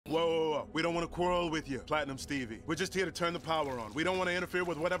We don't want to quarrel with you, Platinum Stevie. We're just here to turn the power on. We don't want to interfere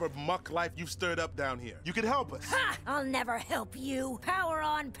with whatever muck life you've stirred up down here. You can help us. Ha! I'll never help you. Power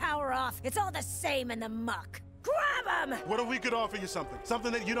on, power off. It's all the same in the muck. Grab him! What if we could offer you something?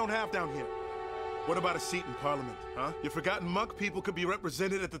 Something that you don't have down here. What about a seat in Parliament, huh? Your forgotten muck people could be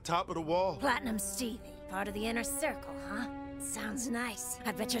represented at the top of the wall. Platinum Stevie, part of the inner circle, huh? Sounds nice.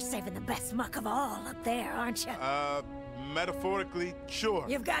 I bet you're saving the best muck of all up there, aren't you? Metaphorically, sure.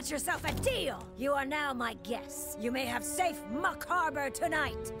 You've got yourself a deal. You are now my guest. You may have safe Muck Harbor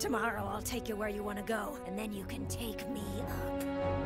tonight. Tomorrow I'll take you where you want to go, and then you can take me up.